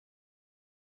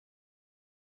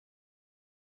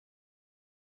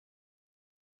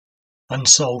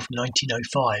Unsolved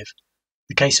 1905,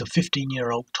 the case of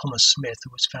 15-year-old Thomas Smith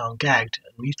who was found gagged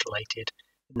and mutilated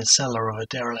in the cellar of a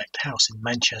derelict house in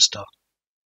Manchester.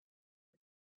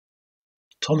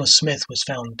 Thomas Smith was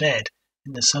found dead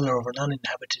in the cellar of an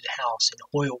uninhabited house in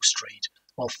Hoyle Street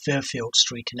off Fairfield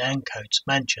Street in Ancoats,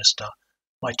 Manchester,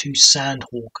 by two sand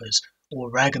hawkers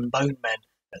or rag and bone men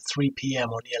at 3 p.m.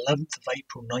 on the 11th of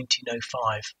April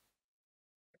 1905.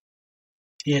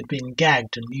 He had been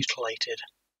gagged and mutilated.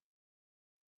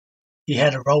 He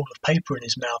had a roll of paper in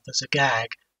his mouth as a gag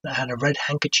that had a red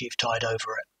handkerchief tied over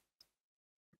it.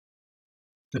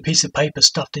 The piece of paper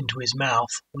stuffed into his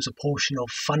mouth was a portion of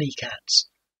Funny Cats,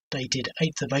 dated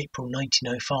 8th of April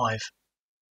 1905.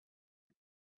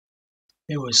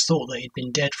 It was thought that he'd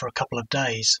been dead for a couple of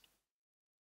days.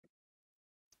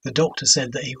 The doctor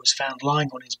said that he was found lying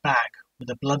on his back with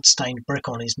a blood-stained brick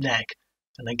on his neck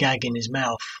and a gag in his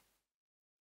mouth.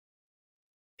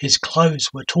 His clothes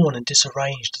were torn and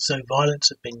disarranged as though violence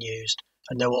had been used,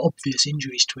 and there were obvious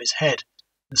injuries to his head,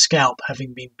 the scalp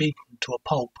having been beaten to a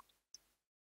pulp.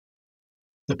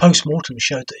 The post-mortem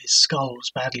showed that his skull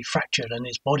was badly fractured and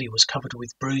his body was covered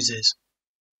with bruises.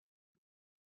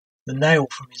 The nail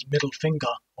from his middle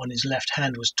finger on his left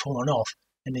hand was torn off,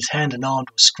 and his hand and arm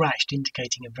were scratched,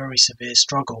 indicating a very severe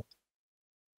struggle.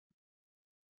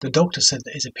 The doctor said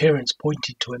that his appearance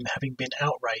pointed to him having been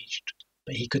outraged,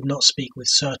 but he could not speak with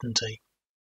certainty.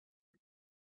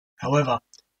 However,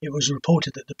 it was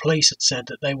reported that the police had said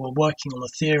that they were working on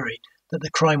the theory that the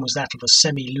crime was that of a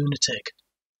semi-lunatic.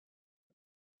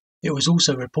 It was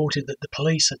also reported that the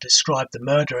police had described the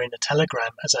murder in a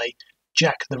telegram as a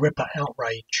Jack the Ripper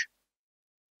outrage.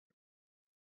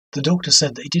 The doctor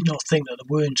said that he did not think that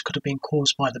the wounds could have been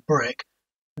caused by the brick,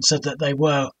 and said that they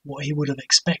were what he would have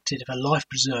expected if a life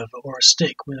preserver or a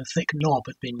stick with a thick knob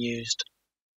had been used.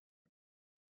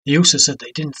 He also said that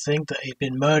he didn't think that he had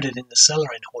been murdered in the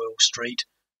cellar in Hoyle Street,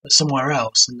 but somewhere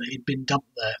else, and that he had been dumped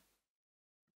there.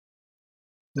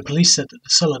 The police said that the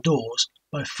cellar doors,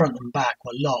 both front and back,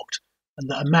 were locked, and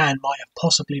that a man might have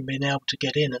possibly been able to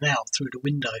get in and out through the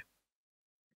window.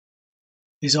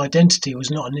 His identity was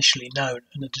not initially known,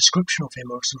 and a description of him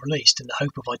was released in the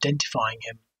hope of identifying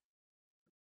him.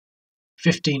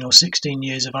 15 or 16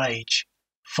 years of age,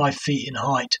 5 feet in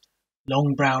height,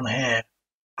 long brown hair,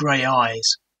 grey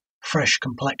eyes, fresh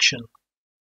complexion.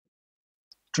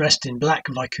 Dressed in black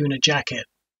vicuna jacket,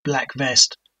 black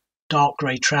vest, dark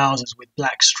grey trousers with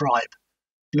black stripe,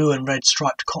 blue and red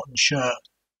striped cotton shirt,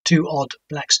 2 odd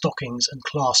black stockings and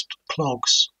clasped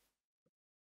clogs.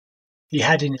 He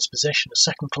had in his possession a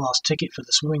second-class ticket for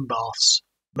the swimming baths,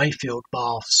 Mayfield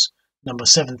Baths, number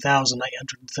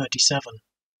 7837.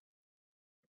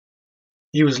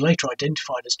 He was later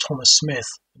identified as Thomas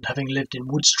Smith, and having lived in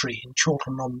Wood Street in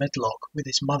Chorlton-on-Medlock with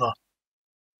his mother.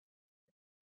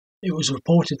 It was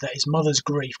reported that his mother's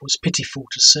grief was pitiful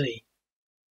to see.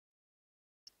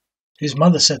 His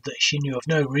mother said that she knew of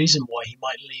no reason why he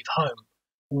might leave home,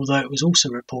 although it was also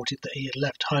reported that he had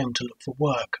left home to look for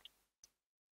work.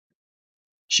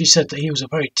 She said that he was a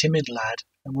very timid lad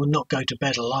and would not go to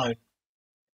bed alone.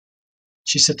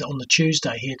 She said that on the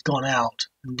Tuesday he had gone out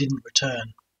and didn't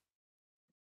return.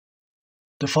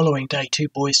 The following day 2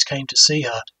 boys came to see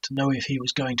her to know if he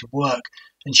was going to work,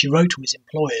 and she wrote to his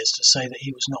employers to say that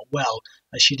he was not well,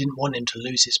 as she didn't want him to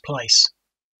lose his place.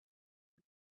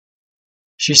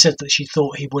 She said that she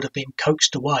thought he would have been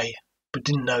coaxed away, but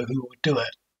didn't know who would do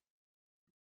it.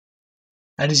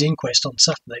 At his inquest on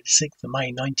Saturday, the 6th of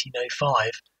May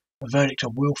 1905, a verdict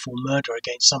of willful murder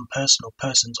against some person or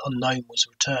persons unknown was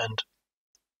returned.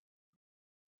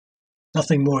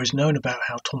 Nothing more is known about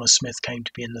how Thomas Smith came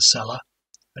to be in the cellar,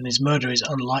 and his murder is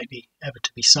unlikely ever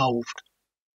to be solved.